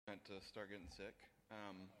to start getting sick.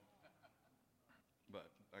 But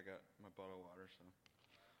I got my bottle of water, so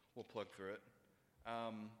we'll plug through it.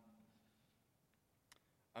 I'm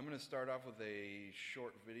going to start off with a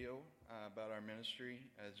short video about our ministry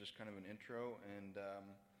as just kind of an intro, and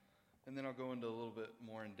then I'll go into a little bit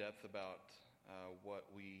more in depth about what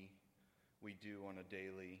we do on a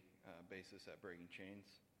daily basis at Breaking Chains.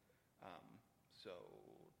 So,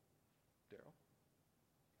 Daryl,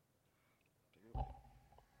 take it away.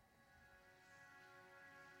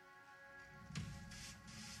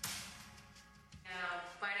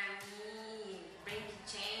 Para mí, Breaking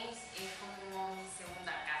Chains es como mi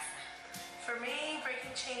segunda casa. For me,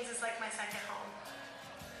 Breaking Chains is like my second home.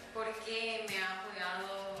 Porque me ha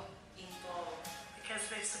apoyado en todo. Because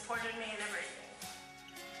they've supported me in everything.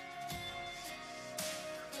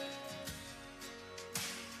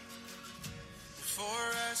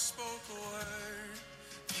 Before I spoke a word,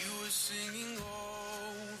 you were singing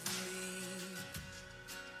over me.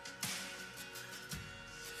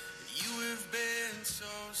 You have been so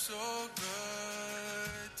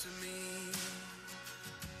good to me.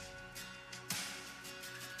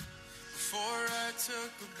 Before I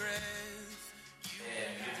took a breath,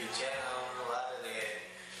 Breaking Chains es un lugar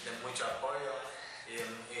de mucho apoyo y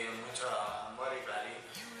de mucho amor y cariño.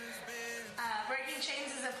 Breaking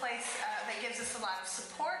Chains is a place that gives us a lot of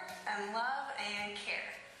support and love and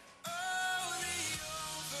care.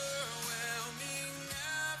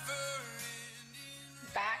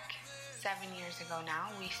 Back 7 years ago now,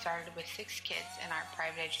 we started with 6 kids in our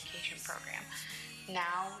private education program.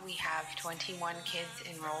 Now we have 21 kids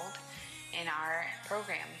enrolled in our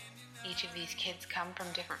program. Each of these kids come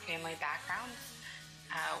from different family backgrounds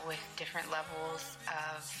with different levels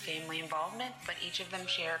of family involvement, but each of them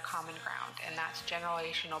share common ground, and that's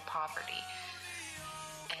generational poverty.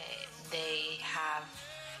 They have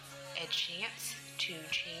a chance to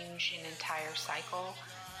change an entire cycle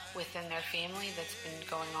within their family that's been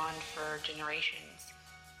going on for generations.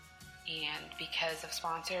 And because of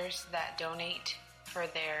sponsors that donate for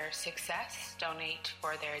their success, donate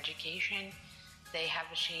for their education, they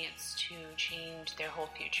have a chance to change their whole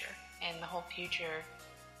future and the whole future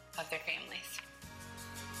of their families.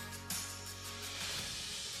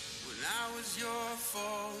 When I was your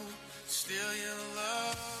foe, still your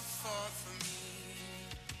love fought for me.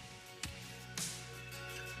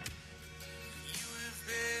 You have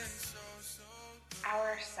been so good.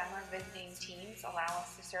 Our summer visiting teams allow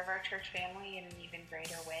us to serve our church family in an even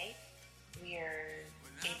greater way. We are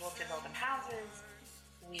able to build them houses.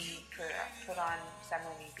 We put on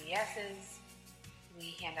summer VBSs.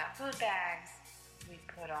 We hand out food bags. We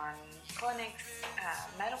put on clinics,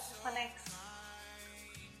 medical clinics,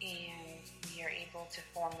 and we are able to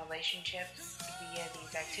form relationships via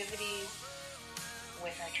these activities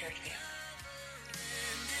with our church family.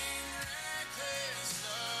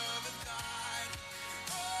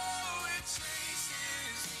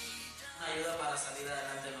 Ayuda para salir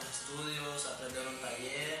adelante en los estudios, aprender un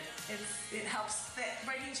taller. It helps.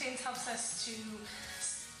 Breaking Chains helps us to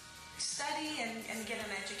study and get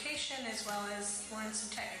an education as well as learn some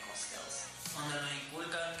technical skills. Donde nos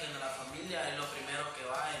inculcan que en la familia es lo primero que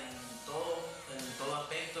va en todo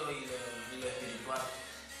aspecto y lo espiritual.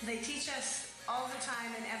 They teach us all the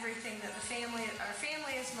time and everything that our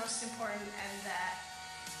family is most important, and that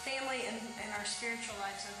family and our spiritual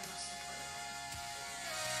lives are the most important.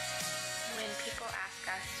 When people ask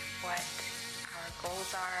us what our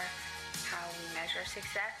goals are, how we measure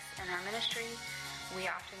success in our ministry, we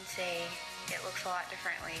often say it looks a lot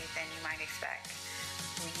differently than you might expect.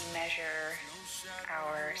 We measure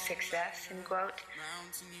our success, in quote,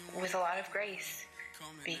 with a lot of grace,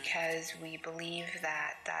 because we believe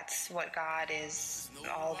that that's what God is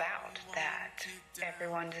all about, that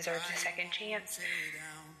everyone deserves a second chance,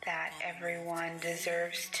 that everyone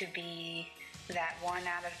deserves to be that 1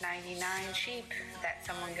 out of 99 sheep that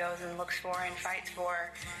someone goes and looks for and fights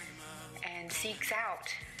for and seeks out.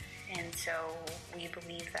 And so we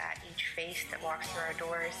believe that each face that walks through our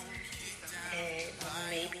doors, it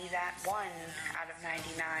may be that 1 out of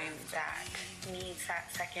 99 that needs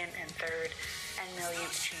that second and third and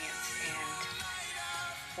millionth chance, and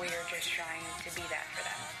we are just trying to be that for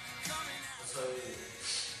them. Soy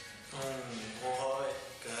un joven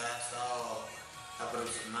que ha estado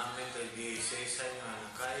aproximadamente 16 años en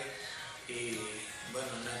la calle y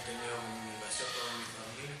bueno, no he tenido comunicación con mi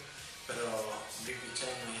familia, pero Breaking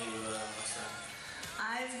Chains me ha ayudado bastante.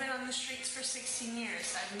 I've been on the streets for 16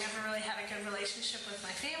 years. I've never really had a good relationship with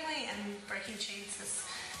my family, and Breaking Chains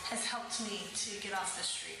has helped me to get off the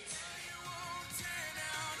streets.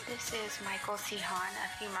 This is Michael Sihan.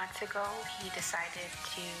 A few months ago, he decided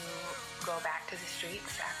to go back to the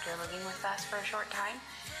streets after living with us for a short time.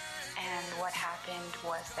 And what happened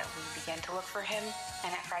was that we began to look for him.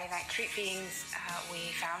 And at Friday night street feedings,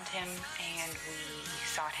 we found him and we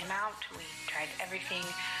sought him out. We tried everything.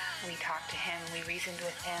 We talked to him. We reasoned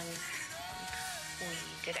with him. We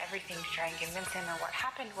did everything to try and convince him. And what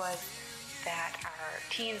happened was that our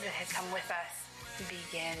teens that had come with us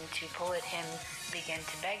began to pull at him, began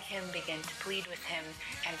to beg him, began to plead with him,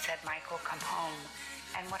 and said, "Michael, come home."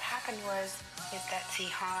 And what happened was is that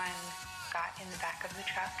Sihan got in the back of the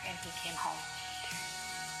truck and he came home.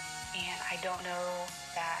 And I don't know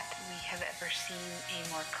that we have ever seen a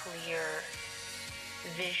more clear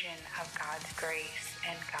vision of God's grace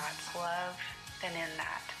and God's love than in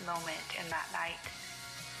that moment, in that night,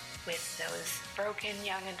 with those broken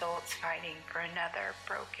young adults fighting for another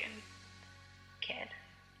broken kid.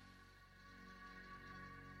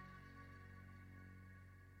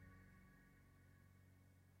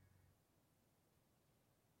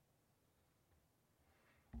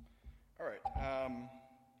 All right.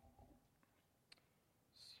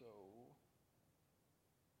 So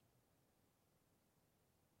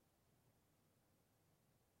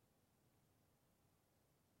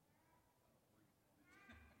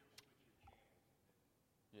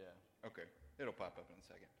yeah. Okay. It'll pop up in a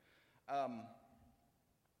second.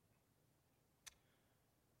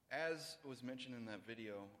 As was mentioned in that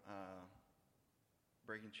video,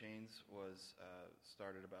 Breaking Chains was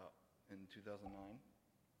started about in 2009.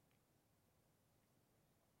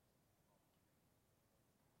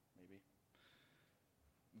 Maybe.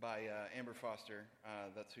 By Amber Foster.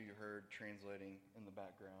 That's who you heard translating in the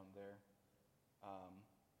background there.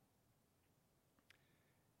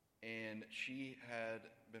 And she had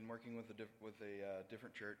been working with a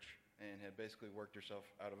different church and had basically worked herself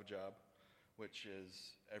out of a job, which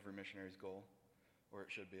is every missionary's goal, or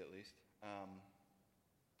it should be at least.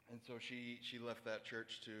 And so she left that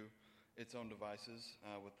church to its own devices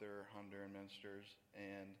with their Honduran ministers,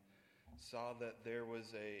 and saw that there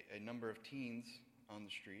was a number of teens on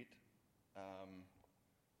the street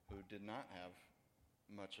who did not have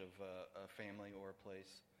much of a family or a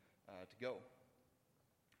place to go.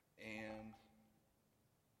 And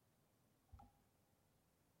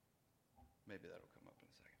maybe that'll come up in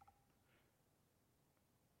a second.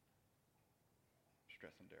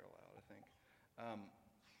 Stressing Daryl out, I think.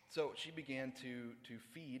 So she began to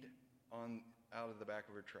feed out of the back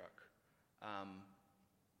of her truck.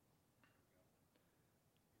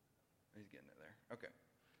 He's getting it there. Okay.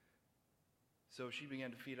 So she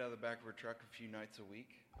began to feed out of the back of her truck a few nights a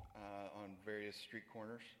week on various street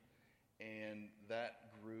corners, and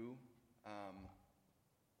that grew.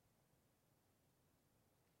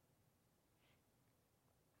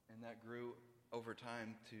 And that grew over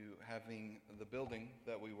time to having the building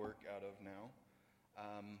that we work out of now,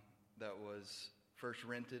 that was first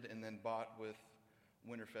rented and then bought with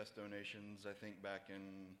Winterfest donations, I think back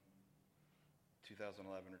in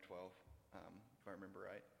 2011 or 12, if I remember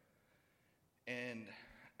right. And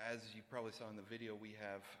as you probably saw in the video, we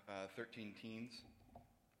have 13 teens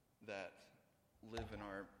that live in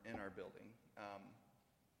our building.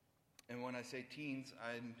 And when I say teens,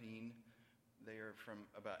 I mean they are from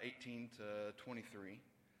about 18 to 23.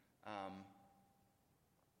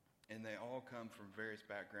 And they all come from various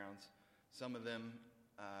backgrounds. Some of them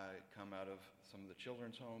come out of some of the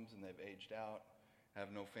children's homes, and they've aged out,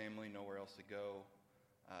 have no family, nowhere else to go,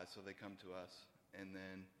 so they come to us. And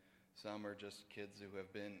then some are just kids who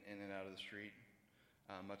have been in and out of the street,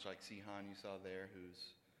 much like Sihan you saw there,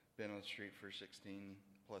 who's been on the street for 16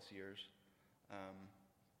 plus years.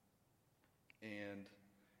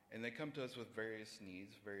 And they come to us with various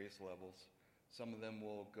needs, various levels. Some of them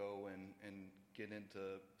will go and get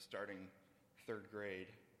into starting third grade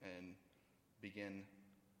and begin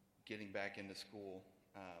getting back into school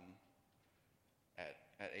at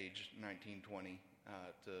age 19, 20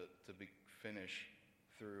 to finish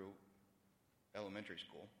through elementary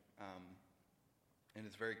school. And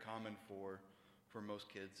it's very common for most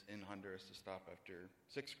kids in Honduras to stop after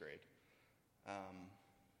sixth grade.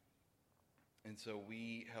 And so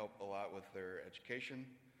we help a lot with their education.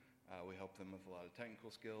 We help them with a lot of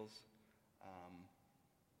technical skills.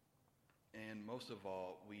 And most of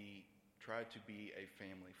all, we try to be a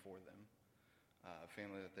family for them, a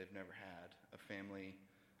family that they've never had, a family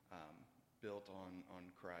built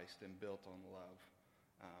on Christ and built on love,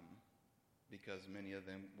 because many of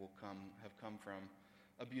them have come from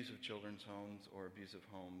abusive children's homes or abusive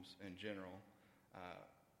homes in general.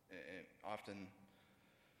 And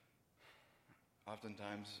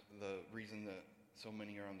oftentimes the reason that so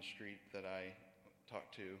many are on the street that I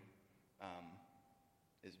talked to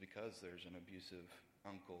is because there's an abusive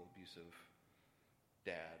uncle, abusive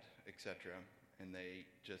dad, etc., and they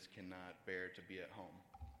just cannot bear to be at home.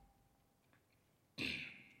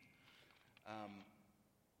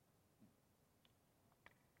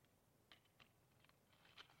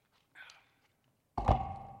 I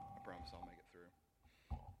promise I'll make it through.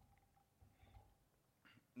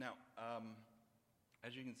 Now,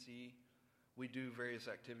 as you can see, we do various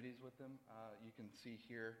activities with them. You can see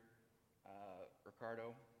here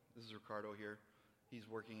Ricardo. This is Ricardo here. He's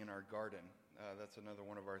working in our garden. That's another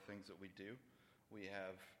one of our things that we do. We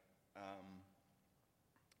have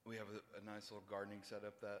a nice little gardening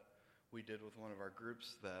setup that we did with one of our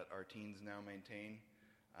groups that our teens now maintain,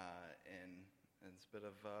 and it's a bit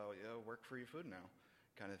of work for your food now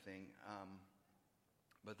kind of thing.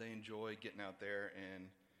 But they enjoy getting out there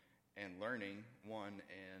and learning, one,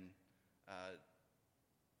 and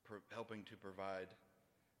helping to provide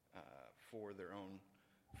for their own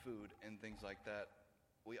food and things like that.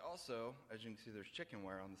 We also, as you can see, there's chicken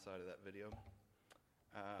wire on the side of that video.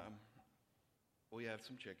 We have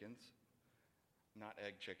some chickens, not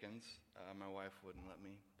egg chickens. My wife wouldn't let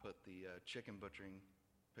me put the chicken butchering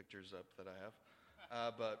pictures up that I have,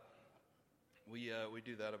 but we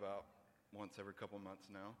do that about once every couple months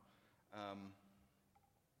now,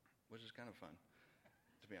 which is kind of fun,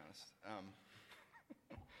 to be honest.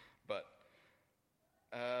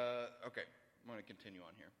 Okay, I'm going to continue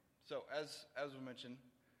on here. So as we mentioned,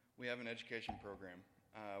 we have an education program.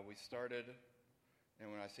 We started,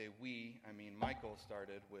 and when I say we, I mean Michael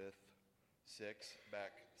started with 6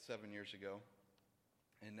 back 7 years ago,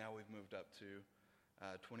 and now we've moved up to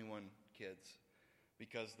 21 kids,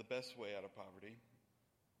 because the best way out of poverty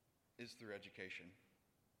is through education.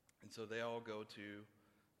 And so they all go to,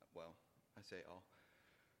 well, I say all,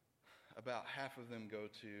 about half of them go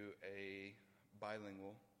to a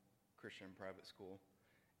bilingual Christian private school,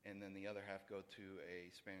 and then the other half go to a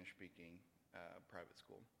Spanish-speaking private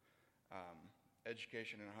school.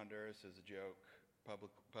 Education in Honduras is a joke,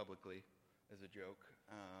 publicly is a joke.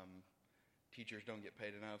 Teachers don't get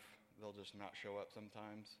paid enough. They'll just not show up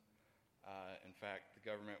sometimes. In fact, the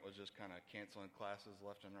government was just kind of canceling classes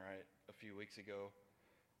left and right a few weeks ago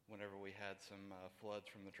whenever we had some floods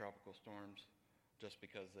from the tropical storms, just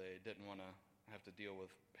because they didn't want to have to deal with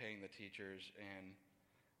paying the teachers and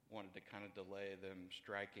wanted to kind of delay them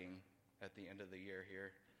striking at the end of the year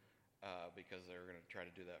here because they were going to try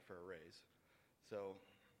to do that for a raise. So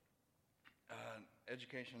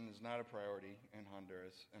education is not a priority in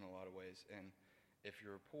Honduras in a lot of ways, and if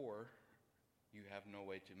you're poor, you have no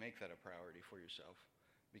way to make that a priority for yourself,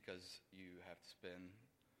 because you have to spend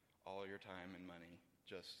all your time and money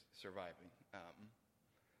just surviving.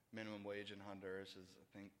 Minimum wage in Honduras is, I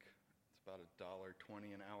think, it's about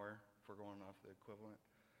 $1.20 an hour if we're going off the equivalent,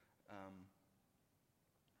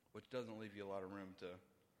 which doesn't leave you a lot of room to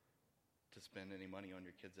spend any money on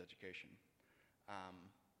your kids' education.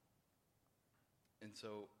 And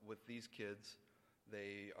so with these kids,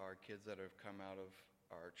 they are kids that have come out of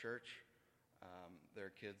our church.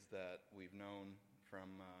 They're kids that we've known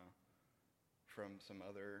from some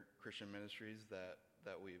other Christian ministries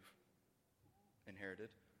that we've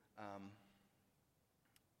inherited,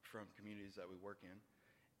 from communities that we work in,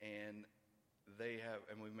 and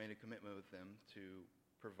we've made a commitment with them to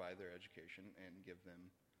provide their education and give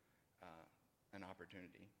them an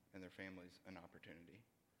opportunity, and their families an opportunity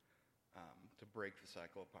to break the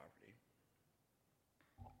cycle of poverty.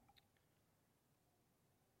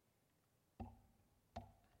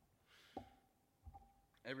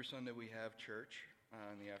 Every Sunday we have church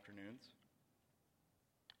in the afternoons.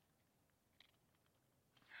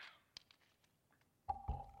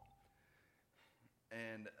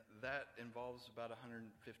 And that involves about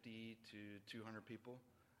 150 to 200 people,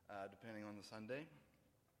 depending on the Sunday.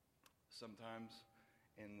 Sometimes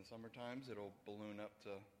in the summer times it'll balloon up to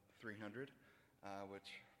 300,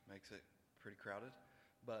 which makes it pretty crowded.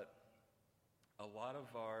 But a lot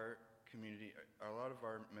of our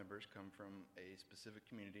members come from a specific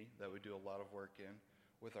community that we do a lot of work in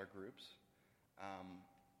with our groups.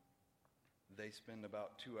 They spend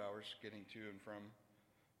about 2 hours getting to and from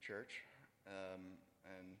church,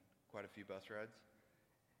 and quite a few bus rides.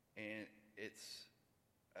 And it's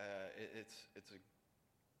a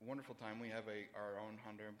wonderful time. We have our own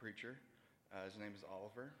Honduran preacher. His name is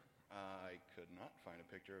Oliver. I could not find a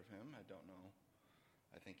picture of him. I don't know.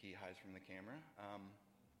 I think he hides from the camera.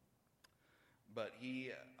 But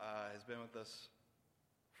he has been with us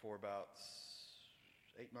for about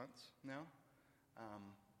 8 months now.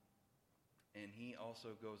 And he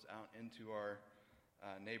also goes out into our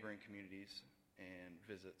neighboring communities and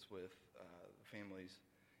visits with families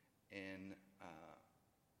in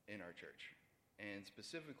our church, and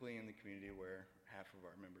specifically in the community where half of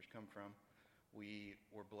our members come from. We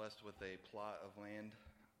were blessed with a plot of land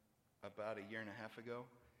about a year and a half ago,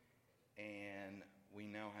 and we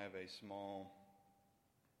now have a small,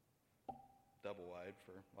 double-wide,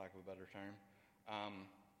 for lack of a better term,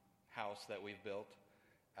 house that we've built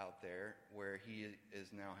out there where he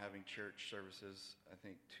is now having church services, I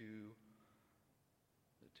think two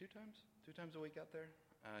times a week out there.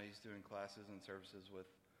 He's doing classes and services with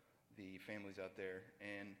the families out there.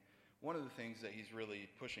 And one of the things that he's really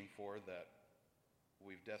pushing for that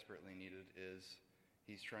we've desperately needed is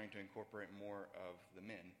he's trying to incorporate more of the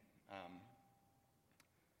men.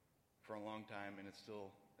 For a long time, and it still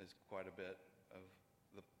is quite a bit of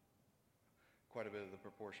the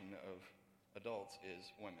proportion of adults is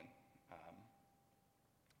women.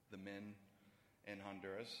 The men in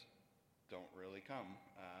Honduras don't really come,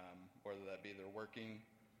 whether that be they're working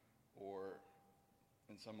or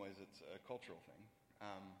in some ways it's a cultural thing.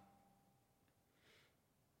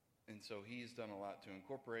 And so he's done a lot to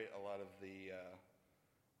incorporate a lot of the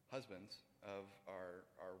husbands of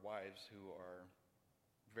our wives who are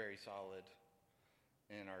very solid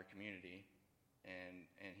in our community, and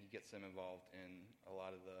he gets them involved in a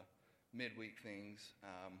lot of the midweek things,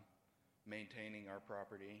 maintaining our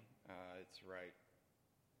property. It's right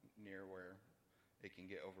near where it can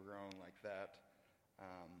get overgrown like that.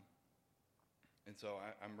 And so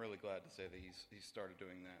I'm really glad to say that he's started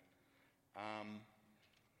doing that.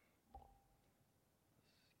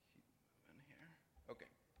 Let's keep moving here. Okay.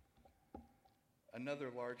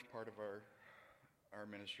 Another large part of our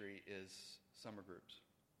ministry is summer groups.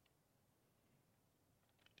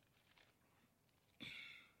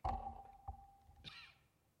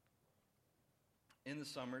 In the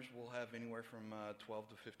summers, we'll have anywhere from 12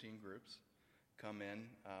 to 15 groups come in,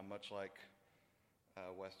 much like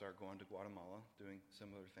Westar going to Guatemala, doing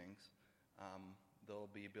similar things. They'll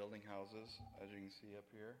be building houses, as you can see up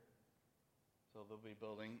here. So they'll be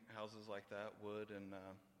building houses like that, wood and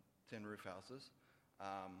tin roof houses.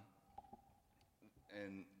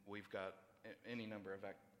 And we've got any number of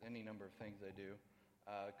things they do.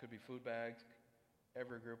 It could be food bags.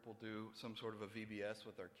 Every group will do some sort of a VBS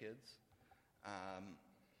with our kids.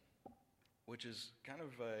 Which is kind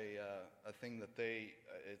of a thing that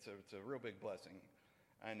it's a real big blessing.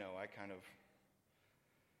 I know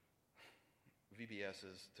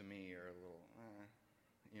VBSs to me are a little,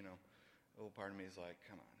 a little part of me is like,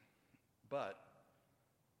 come on. But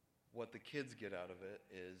what the kids get out of it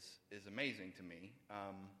is amazing to me.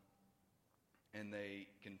 And they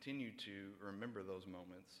continue to remember those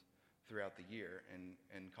moments throughout the year and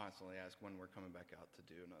constantly ask when we're coming back out to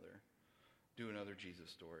do another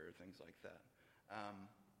Jesus story or things like that.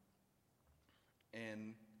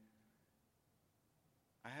 And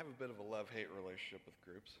I have a bit of a love-hate relationship with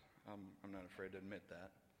groups. I'm not afraid to admit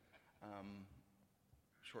that.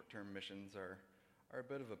 Short-term missions are a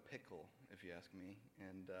bit of a pickle, if you ask me.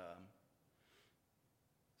 And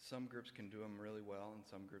some groups can do them really well, and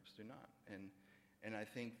some groups do not. And I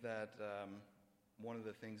think that one of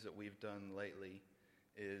the things that we've done lately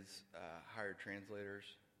is hire translators.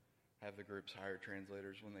 Have the groups hire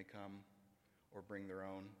translators when they come or bring their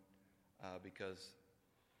own, because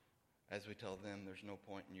as we tell them, there's no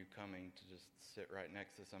point in you coming to just sit right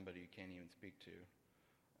next to somebody you can't even speak to.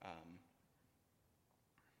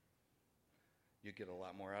 You get a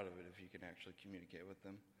lot more out of it if you can actually communicate with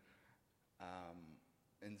them.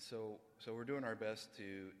 And so we're doing our best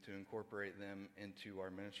to incorporate them into our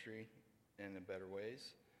ministry in better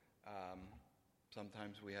ways.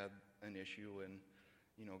 Sometimes we had an issue when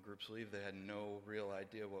groups leave. They had no real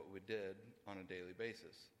idea what we did on a daily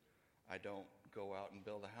basis. I don't go out and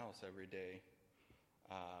build a house every day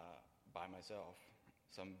by myself.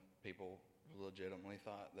 Some people legitimately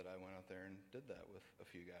thought that I went out there and did that with a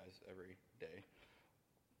few guys every day.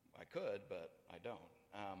 I could, but I don't.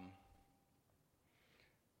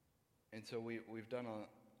 And so we've done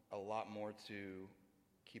a lot more to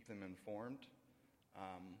keep them informed,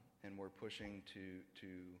 and we're pushing to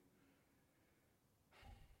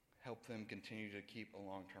help them continue to keep a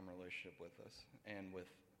long-term relationship with us and with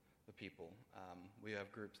the people. We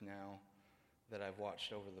have groups now that I've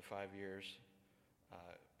watched over the 5 years,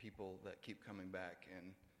 people that keep coming back,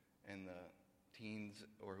 and the teens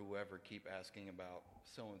or whoever keep asking about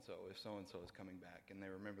so-and-so, if so-and-so is coming back, and they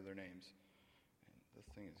remember their names. And this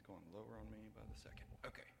thing is going lower on me by the second.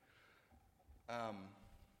 Okay.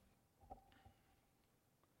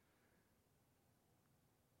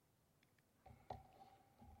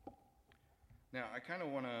 Now, I kind of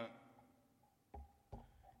want to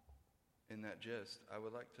in that gist, I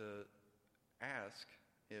would like to ask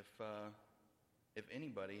if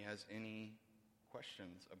anybody has any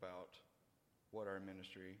questions about what our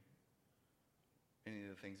ministry, any of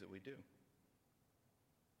the things that we do.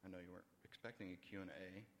 I know you weren't expecting a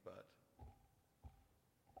Q&A, but...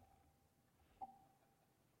 So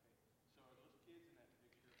are those kids in that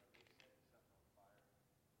picture, are they setting something on fire?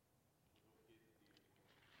 Those kids at the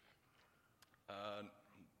end?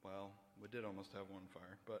 Well, we did almost have one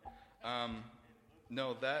fire, but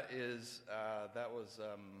no, that was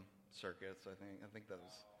circuits. I think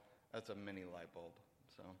that's a mini light bulb.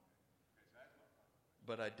 So,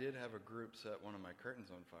 but I did have a group set one of my curtains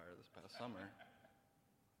on fire this past summer.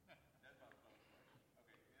 That's my phone question.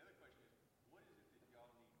 Okay, the other question is, what is it that y'all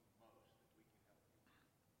need most that we can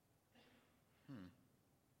help you with?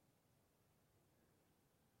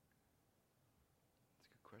 That's a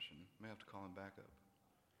good question. May have to call him back up.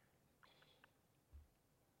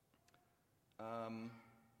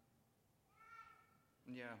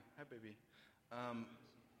 Yeah, hi baby.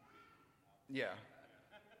 Yeah.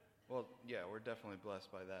 Well, yeah, we're definitely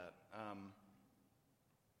blessed by that. I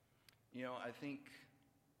think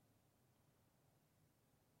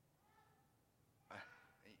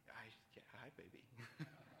yeah, hi baby.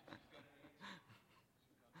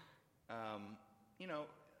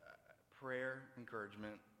 Prayer,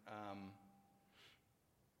 encouragement,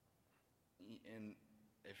 and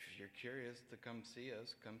if you're curious to come see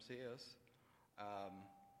us, come see us.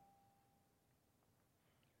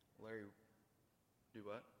 Larry, do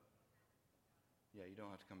what? Yeah, you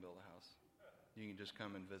don't have to come build a house. You can just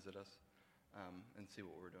come and visit us and see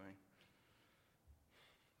what we're doing.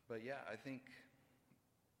 But yeah, I think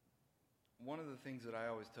one of the things that I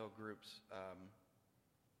always tell groups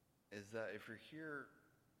is that if you're here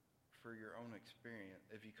for your own experience,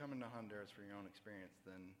 if you come into Honduras for your own experience,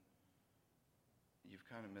 then you've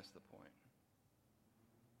kind of missed the point.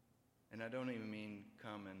 And I don't even mean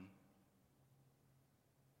come and,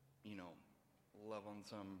 love on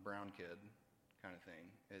some brown kid kind of thing.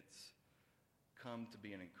 It's come to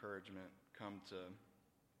be an encouragement, come to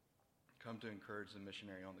encourage the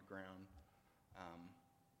missionary on the ground,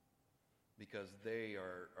 because they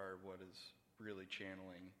are what is really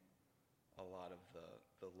channeling a lot of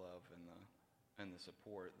the love and the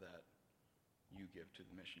support that you give to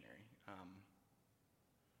the missionary.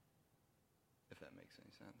 If that makes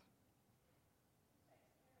any sense.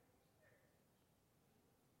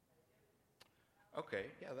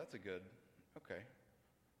 Okay, yeah, that's okay.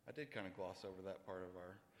 I did kind of gloss over that part of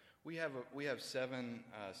we have 7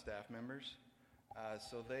 staff members,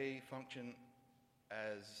 so they function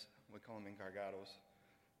as, we call them encargados,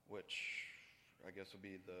 which I guess would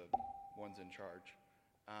be the ones in charge.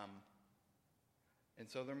 And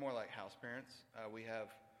so they're more like house parents. We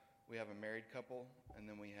have a married couple, and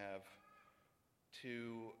then we have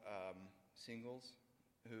 2 singles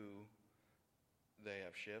who they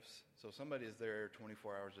have shifts. So somebody is there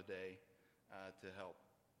 24 hours a day to help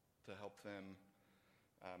them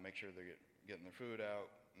make sure they're getting their food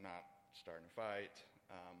out, not starting a fight,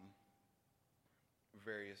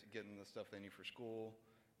 getting the stuff they need for school,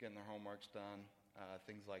 getting their homeworks done,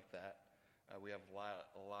 things like that. We have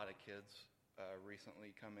a lot of kids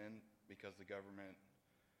recently come in because the government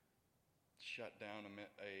shut down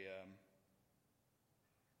a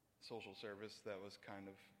social service that was kind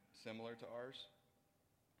of similar to ours.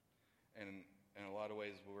 And in a lot of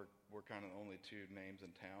ways, we're kind of the only 2 names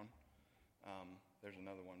in town. There's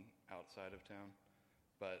another one outside of town,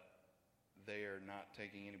 but they are not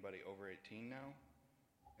taking anybody over 18 now,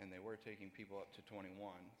 and they were taking people up to 21.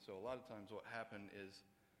 So a lot of times what happened is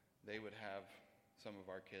they would have some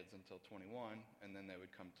of our kids until 21, and then they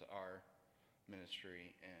would come to our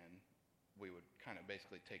ministry, and we would kind of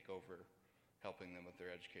basically take over helping them with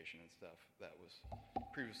their education and stuff that was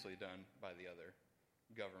previously done by the other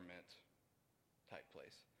government type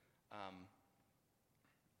place.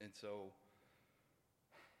 And so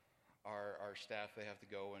our staff, they have to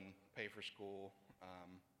go and pay for school,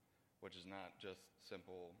 which is not just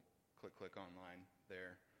simple click online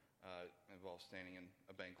there. It involves standing in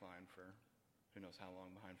a bank line for who knows how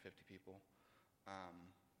long behind 50 people.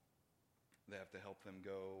 They have to help them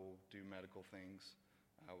go do medical things.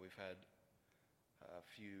 We've had a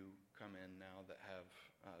few come in now that have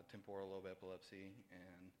temporal lobe epilepsy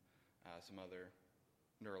and some other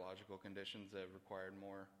neurological conditions that have required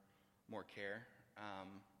more care.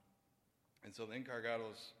 And so the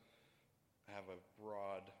encargados have a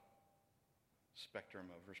broad spectrum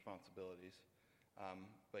of responsibilities.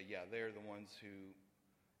 But yeah, they're the ones who,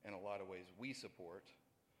 in a lot of ways, we support.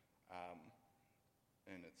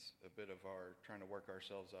 And it's a bit of our trying to work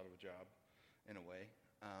ourselves out of a job in a way.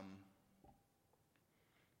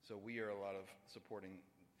 so we are a lot of supporting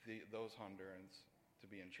those Hondurans to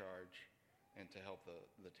be in charge and to help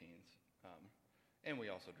the teens. And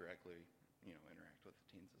we also directly, interact with the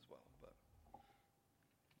teens as well.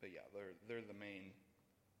 But yeah, they're the main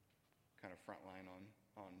kind of front line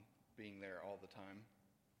on being there all the time.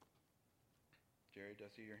 Jerry, do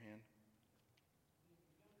I see your hand?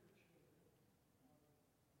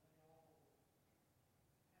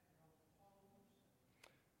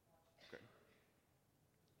 Okay.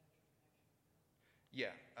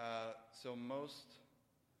 Yeah.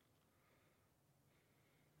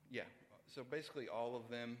 So basically all of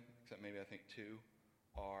them, except maybe I think two,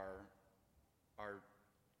 are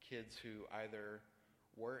kids who either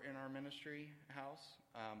were in our ministry house.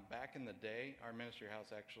 Back in the day, our ministry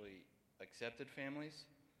house actually accepted families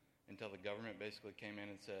until the government basically came in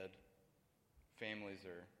and said, families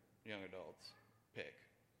or young adults, pick.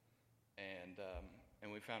 And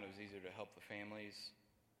we found it was easier to help the families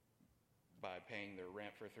by paying their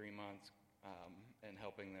rent for 3 months and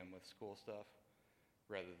helping them with school stuff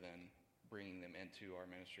rather than bringing them into our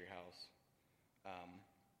ministry house.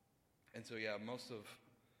 And so, yeah,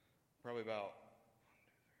 probably about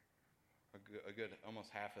a good almost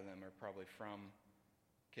half of them are probably from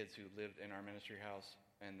kids who lived in our ministry house,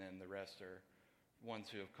 and then the rest are ones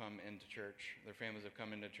who have come into church. Their families have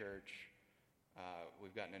come into church.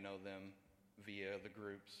 We've gotten to know them via the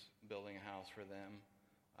groups, building a house for them,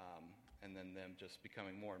 and then them just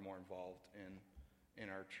becoming more and more involved in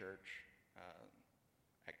our church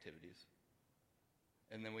activities.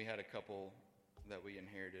 And then we had a couple that we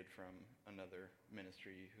inherited from another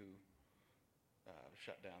ministry who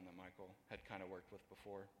shut down that Michael had kind of worked with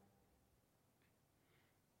before,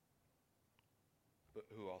 but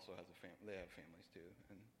who also has they have families too,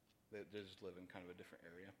 and they just live in kind of a different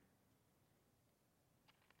area.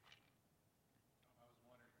 I was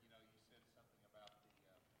wondering, you said something about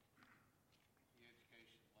the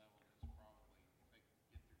education level is probably, if they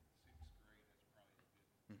get through the 6th grade, that's probably a good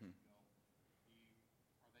Mm-hmm. goal.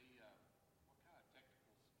 What kind of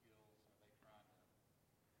technical skills are they trying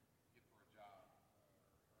to get for a job?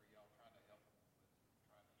 Are y'all trying to help them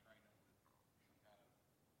trying to train them with some kind of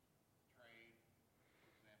trade, for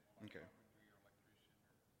example, like Okay. carpentry or electrician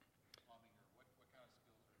or plumbing, or what kind of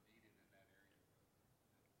skills are needed in that area that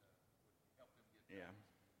would help them get Yeah. jobs?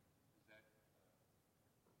 Is that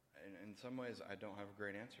In some ways, I don't have a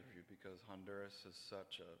great answer for you because Honduras is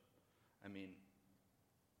such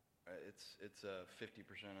it's a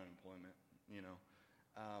 50% unemployment,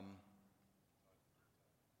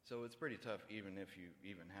 so it's pretty tough even if you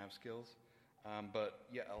even have skills. But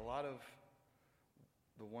yeah, a lot of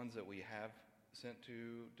the ones that we have sent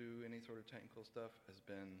to do any sort of technical stuff has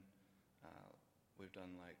been, we've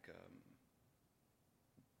done like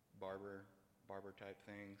barber type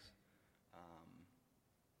things.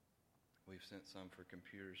 We've sent some for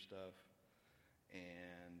computer stuff,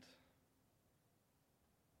 and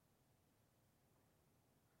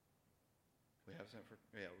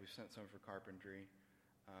we've sent some for carpentry.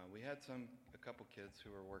 We had a couple kids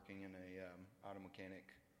who were working in a auto mechanic,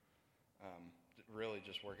 really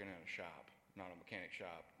just working in a shop, not a mechanic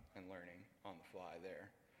shop, and learning on the fly there.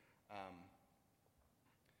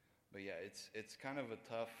 But yeah, it's kind of a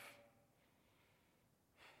tough.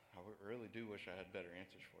 I really do wish I had better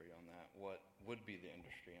answers for you on that. What would be the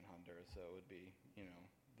industry in Honduras? So it would be,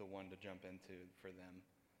 the one to jump into for them.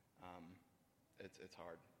 It's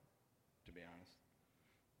hard, to be honest.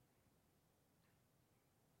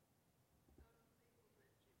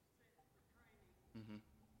 Mm-hmm.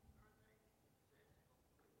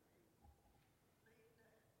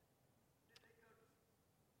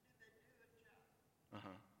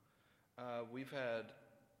 Uh-huh.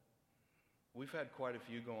 We've had quite a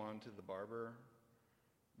few go on to the barber,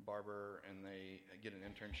 and they get an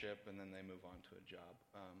internship, and then they move on to a job.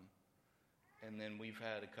 And then we've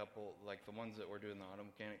had a couple, like the ones that were doing the auto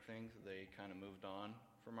mechanic things, they kind of moved on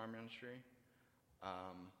from our ministry.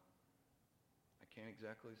 I can't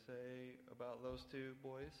exactly say about those two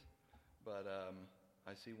boys, but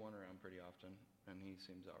I see one around pretty often, and he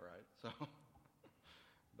seems all right. So,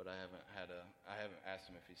 but I haven't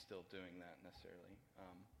asked him if he's still doing that necessarily.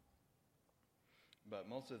 But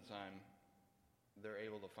most of the time, they're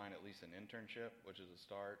able to find at least an internship, which is a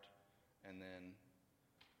start, and then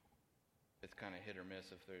it's kind of hit or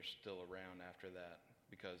miss if they're still around after that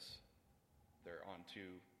because they're on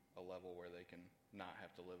to a level where they can not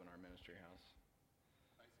have to live in our ministry house.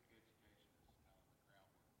 basic education is kind of the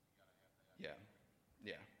groundwork? You got to have that. Yeah.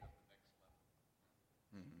 Yeah. At the next level.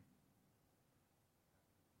 Mm-hmm.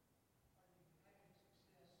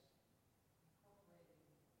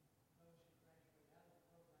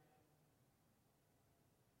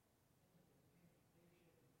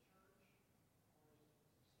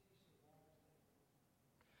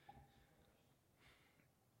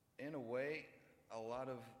 in a way, a lot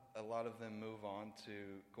of them move on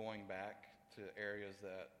to going back to areas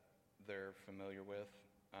that they're familiar with,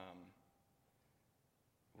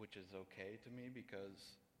 which is okay to me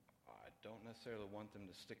because I don't necessarily want them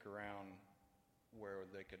to stick around where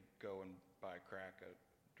they could go and buy crack at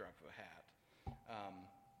the drop of a hat.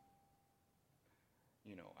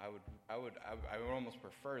 I would almost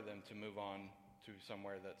prefer them to move on to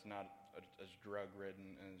somewhere that's not as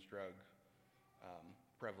drug-ridden and as drug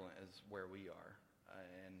prevalent as where we are,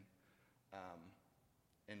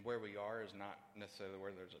 and where we are is not necessarily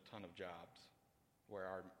where there's a ton of jobs, where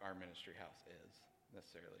our ministry house is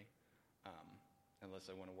necessarily, unless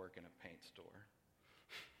I want to work in a paint store.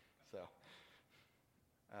 So,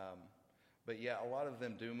 but yeah, a lot of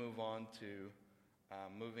them do move on to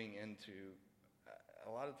moving into. A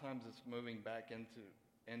lot of times it's moving back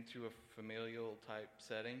into a familial type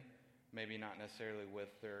setting, maybe not necessarily with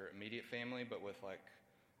their immediate family, but with like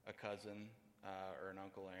a cousin or an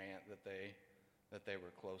uncle or aunt that they were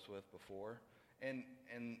close with before. And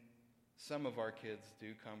some of our kids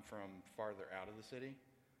do come from farther out of the city.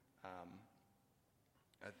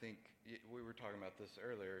 I think we were talking about this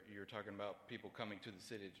earlier. You were talking about people coming to the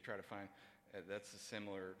city to try to find. That's a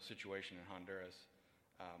similar situation in Honduras.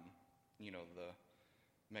 The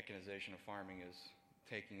mechanization of farming is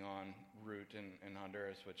taking on root in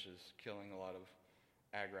Honduras, which is killing a lot of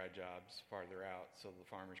agri jobs farther out. So the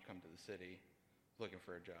farmers come to the city looking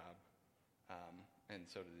for a job, and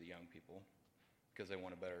so do the young people because they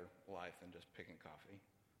want a better life than just picking coffee,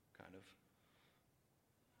 kind of.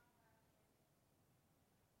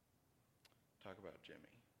 Talk about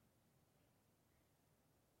Jimmy.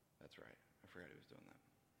 That's right. I forgot he was doing that.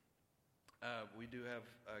 We do have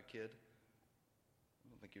a kid. I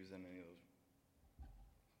don't think he was in any of those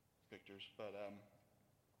pictures, but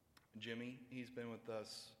Jimmy, he's been with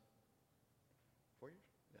us 4 years?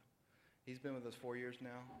 Yeah. He's been with us 4 years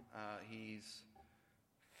now. He's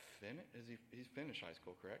finished high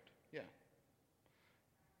school, correct? Yeah.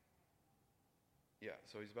 Yeah,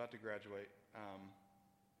 so he's about to graduate,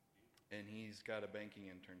 and he's got a banking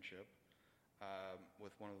internship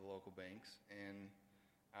with one of the local banks, and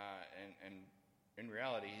in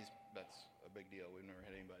reality, that's a big deal. We've never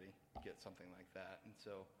had anybody get something like that, and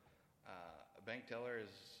so a bank teller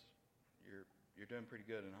is you're doing pretty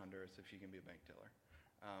good in Honduras if you can be a bank teller.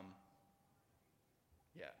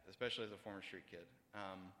 Yeah, especially as a former street kid,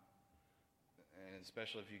 and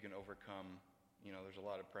especially if you can overcome. There's a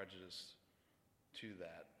lot of prejudice to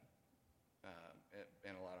that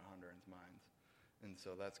in a lot of Hondurans' minds, and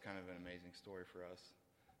so that's kind of an amazing story for us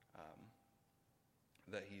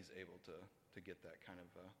that he's able to get that kind of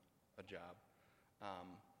a job.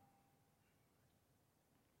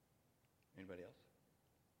 Anybody else?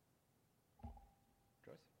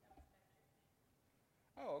 Joyce?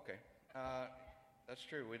 Oh, okay. That's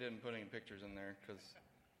true. We didn't put any pictures in there because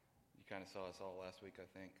you kind of saw us all last week, I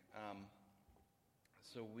think.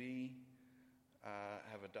 So we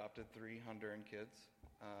have adopted 3 Honduran kids,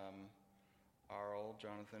 Arl,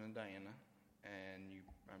 Jonathan, and Diana, and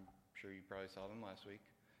I'm sure you probably saw them last week.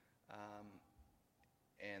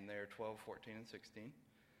 And they're 12, 14, and 16.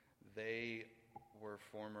 They were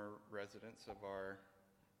former residents of our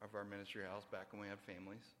ministry house back when we had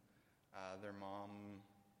families. Their mom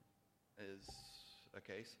is a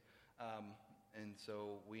case. And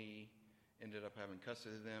so we ended up having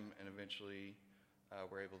custody of them and eventually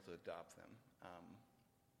were able to adopt them.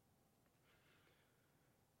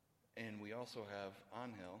 And we also have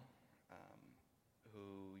Angel,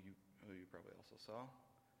 who you probably also saw.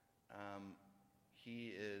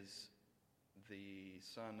 He is the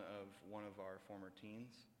son of one of our former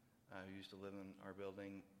teens who used to live in our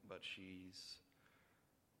building, but she's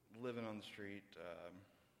living on the street,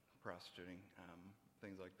 prostituting,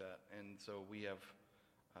 things like that. And so we have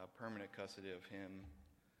permanent custody of him.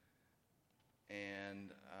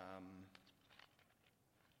 And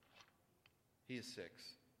he is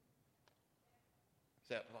 6.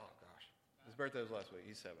 Oh, gosh. His birthday was last week.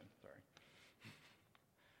 He's 7, sorry.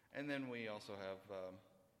 And then we also have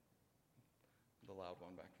the loud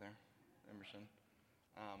one back there, Emerson,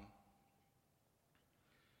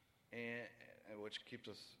 and which keeps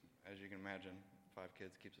us, as you can imagine, 5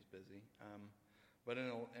 kids keeps us busy. But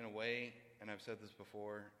in a way, and I've said this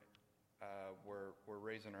before, we're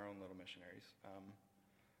raising our own little missionaries.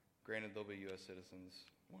 Granted, they'll be U.S.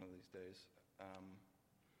 citizens one of these days,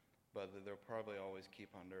 but they'll probably always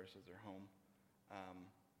keep Honduras as their home.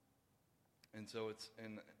 And so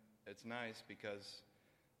it's nice because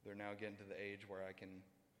they're now getting to the age where I can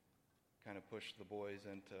kind of push the boys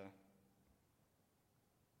into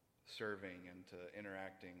serving and to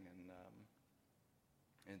interacting and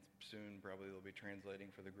and soon probably they'll be translating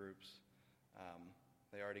for the groups.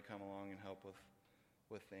 They already come along and help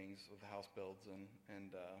with things, with house builds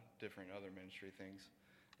and different other ministry things.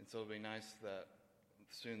 And so it'll be nice that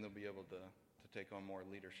soon they'll be able to take on more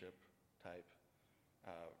leadership type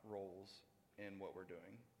roles in what we're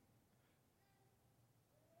doing.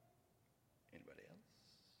 Anybody else?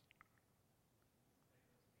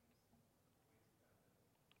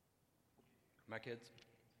 My kids?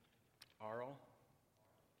 Arl?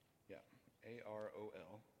 Yeah,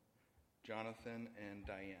 Arol. Jonathan and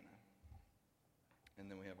Diana. And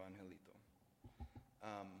then we have Angelito.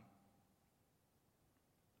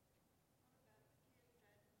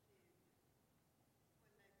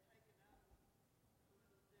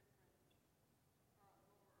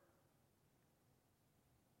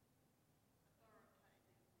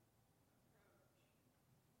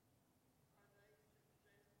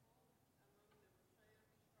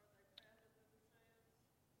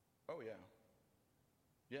 Oh yeah,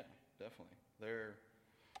 yeah, definitely. They're,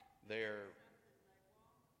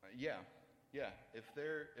 yeah. If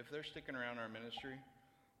they're sticking around our ministry,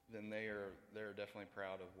 then they're definitely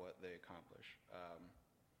proud of what they accomplish.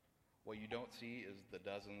 What you don't see is the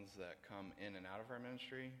dozens that come in and out of our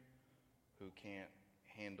ministry who can't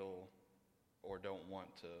handle or don't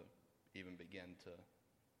want to even begin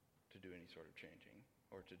to do any sort of changing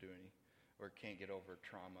or can't get over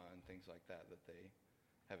trauma and things like that they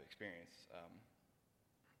have experienced.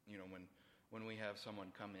 When we have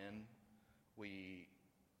someone come in, we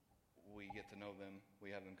get to know them.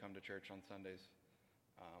 We have them come to church on Sundays,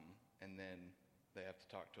 and then they have to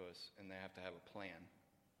talk to us, and they have to have a plan.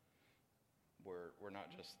 We're not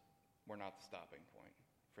the stopping point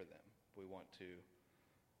for them. We want to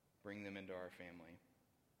bring them into our family.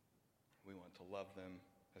 We want to love them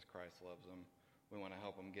as Christ loves them. We want to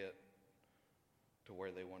help them get to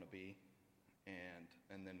where they want to be,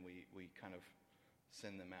 and then we kind of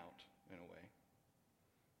send them out in a way.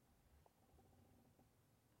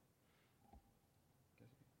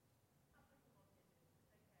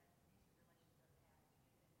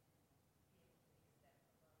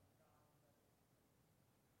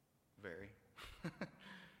 Very.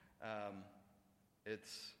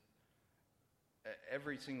 It's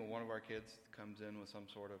every single one of our kids comes in with some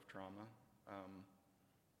sort of trauma,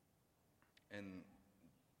 and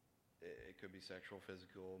it could be sexual,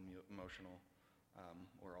 physical, emotional,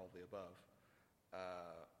 or all the above.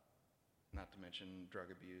 Not to mention drug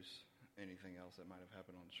abuse, anything else that might have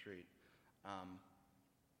happened on the street.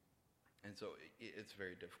 And so it's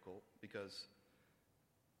very difficult because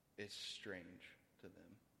it's strange to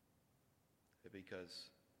them. Because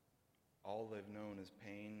all they've known is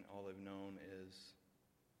pain, all they've known is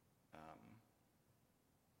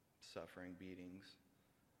suffering, beatings.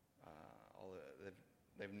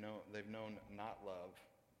 They've known not love.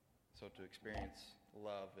 So to experience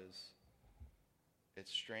love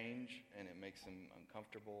it's strange, and it makes them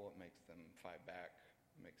uncomfortable. It makes them fight back.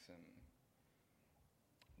 It makes them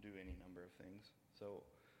do any number of things. So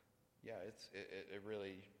yeah, it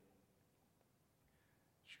really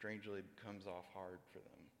strangely comes off hard for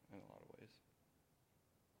them in a lot of ways.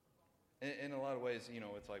 In a lot of ways,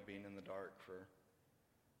 it's like being in the dark for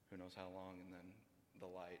who knows how long, and then the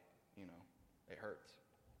light, it hurts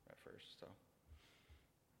at first. So,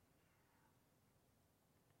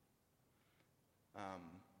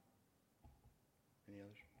 any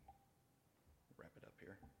others? Wrap it up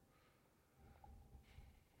here.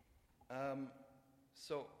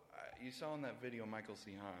 So you saw in that video Michael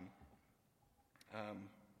Sihan.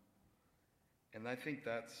 And I think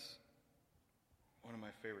that's one of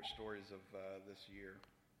my favorite stories of this year.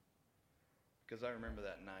 Because I remember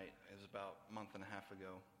that night, it was about a month and a half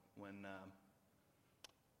ago, when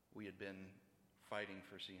we had been fighting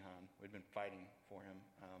for Sihan. We'd been fighting for him.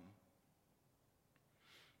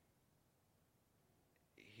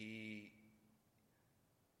 He,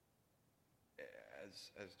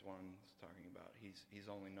 as Dwan was talking about, he's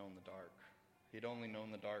only known the dark. He'd only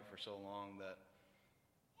known the dark for so long that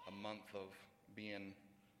a month of being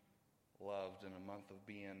loved and a month of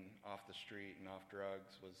being off the street and off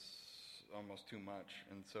drugs was almost too much.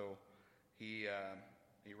 And so he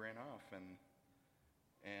ran off, and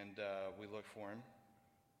we looked for him,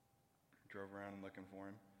 drove around looking for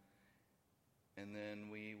him, and then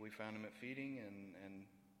we found him at feeding, and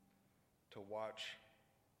to watch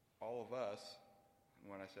all of us, and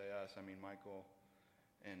when I say us, I mean Michael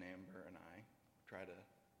and Amber and I, try to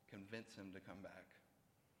convince him to come back.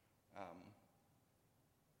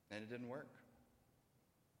 And it didn't work.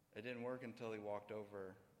 It didn't work until he walked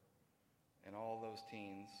over, and all those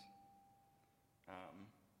teens,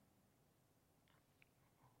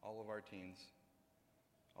 all of our teens,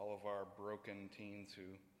 all of our broken teens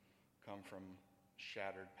who come from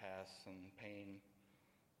shattered pasts and pain,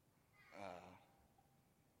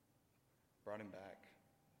 brought him back,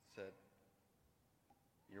 said,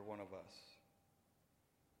 "You're one of us.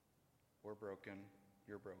 We're broken,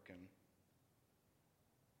 you're broken,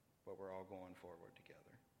 but we're all going forward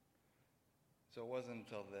together." So it wasn't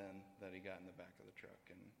until then that he got in the back of the truck,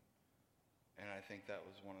 and I think that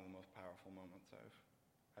was one of the most powerful moments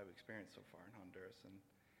I've experienced so far in Honduras,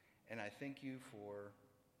 and I thank you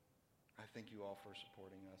all for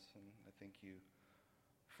supporting us, and I thank you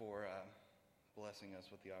for blessing us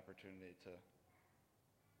with the opportunity to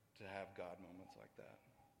have God moments like that.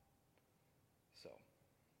 So,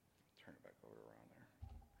 turn it back over to Ron.